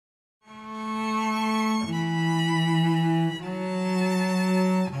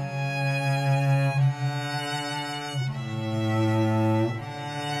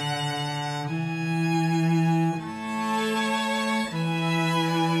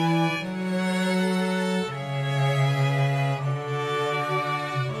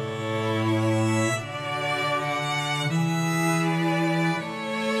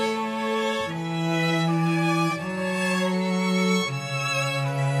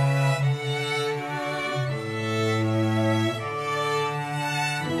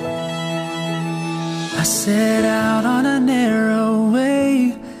I set out on a narrow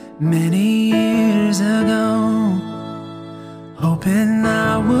way many years ago, hoping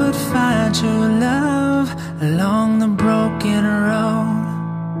I would find true love along the broken road.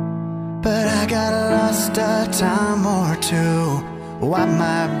 But I got lost a time or two, wiped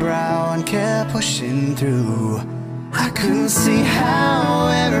my brow and kept pushing through. I couldn't see how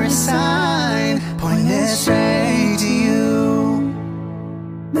every sign pointed straight to you.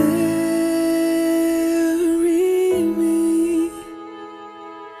 Marry me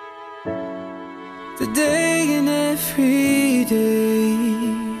today and every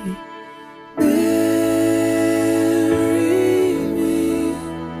day. Marry me.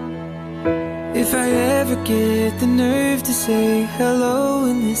 If I ever get the nerve to say hello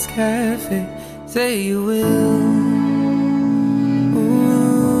in this cafe, say you will.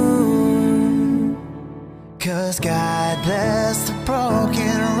 'Cause God bless the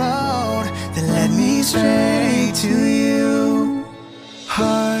broken road that led me straight to you.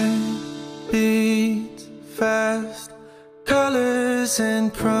 Heart beats fast, colors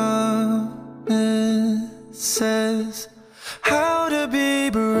and promises. How to be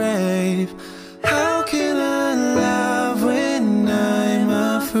brave, how can I love when I'm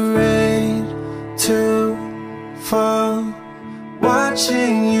afraid to fall,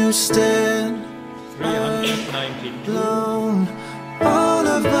 watching you stand alone, all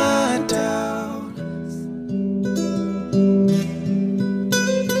of my doubts.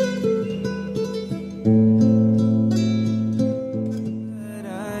 But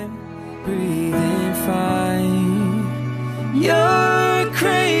I'm breathing fine. You're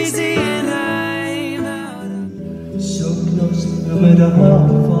crazy and I'm out of so close, no matter how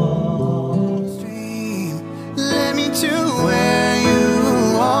far. Stream led me to where you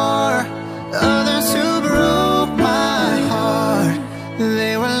are. Others who broke my heart,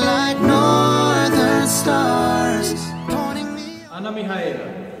 they were like northern stars, pointing me. Anna Mihaela,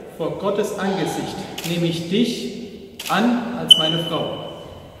 vor Gottes Angesicht nehme ich dich an als meine Frau.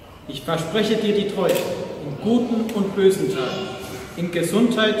 Ich verspreche dir die Treue in guten und bösen Tagen, in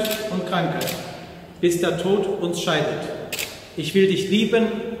Gesundheit und Krankheit, bis der Tod uns scheidet. Ich will dich lieben,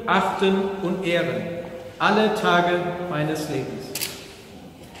 achten und ehren, alle Tage meines Lebens.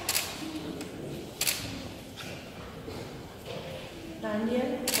 Daniel,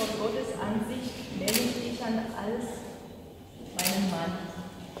 vor Gottes Ansicht nenne ich dich an als meinen Mann.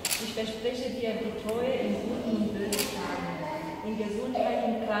 Ich verspreche dir die Treue in guten und bösen Tagen, in Gesundheit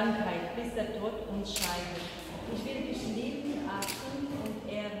und Krankheit, bis der Tod uns scheidet. Ich will dich lieben, achten und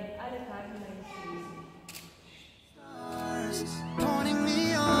ehren, alle Tage meines Lebens. Pointing me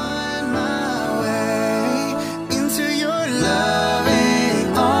on my way into your loving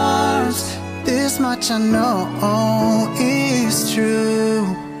arms. This much I know is true,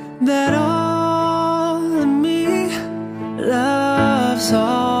 that all of me loves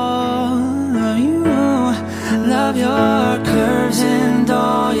all of you. Love your curves and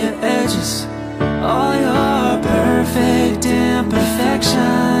all your edges, all your perfect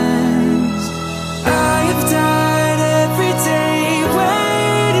imperfections. I have died every day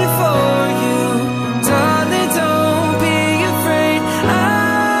waiting for you. Darling, don't be afraid. I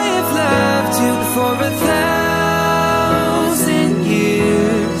have loved you for 1,000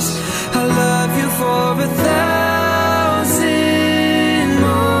 years. I love you for 1,000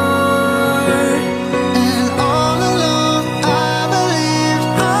 more. and all along I believed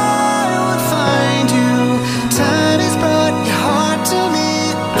I would find you. Time has brought your heart to me.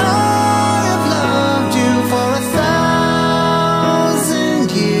 I have loved you for 1,000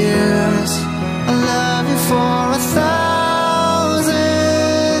 years. I love you for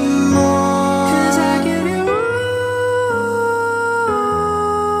 1,000 more. 'Cause I give you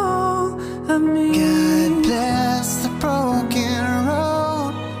all of me. God bless the broken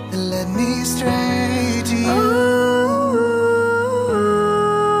road that led me straight to you.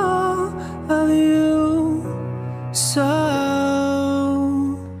 All of you. So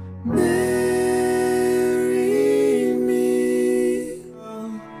marry me.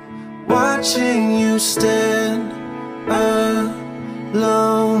 Watching you stand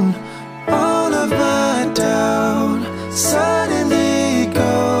alone, all of my doubt suddenly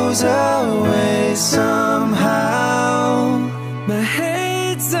goes away somehow. My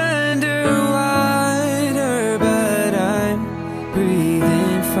head's underwater, but I'm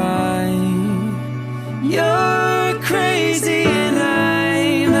breathing fine. You're crazy and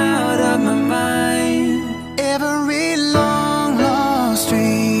I'm out of my mind. Every long lost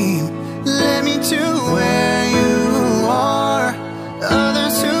dream led me to where you are.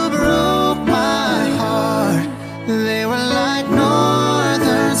 Others who broke my heart, they were like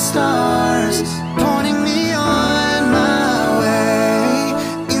northern stars, pointing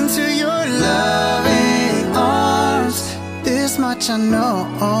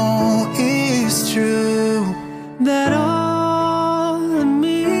oh, it's true that all of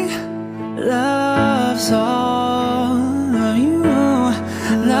me loves all of you.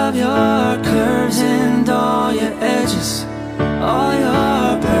 Love your curves and all your edges, all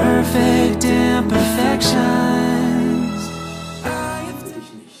your perfect imperfections.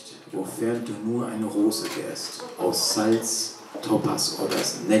 Dich nicht, wofern du nur eine Rose wärst, aus Salz, Topas oder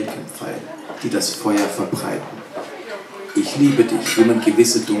Nelkenpfeilen, die das Feuer verbreiten. Ich liebe dich, wie man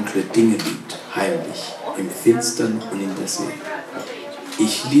gewisse dunkle Dinge liebt, heimlich, im Finstern und in der See.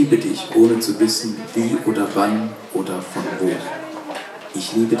 Ich liebe dich, ohne zu wissen, wie oder wann oder von wo.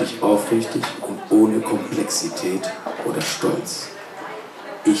 Ich liebe dich aufrichtig und ohne Komplexität oder Stolz.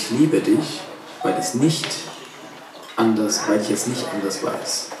 Ich liebe dich, weil ich es nicht anders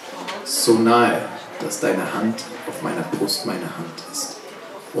weiß. So nahe, dass deine Hand auf meiner Brust meine Hand ist.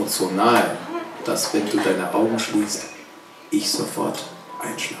 Und so nahe, dass wenn du deine Augen schließt, ich sofort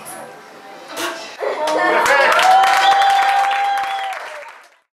einschlafe.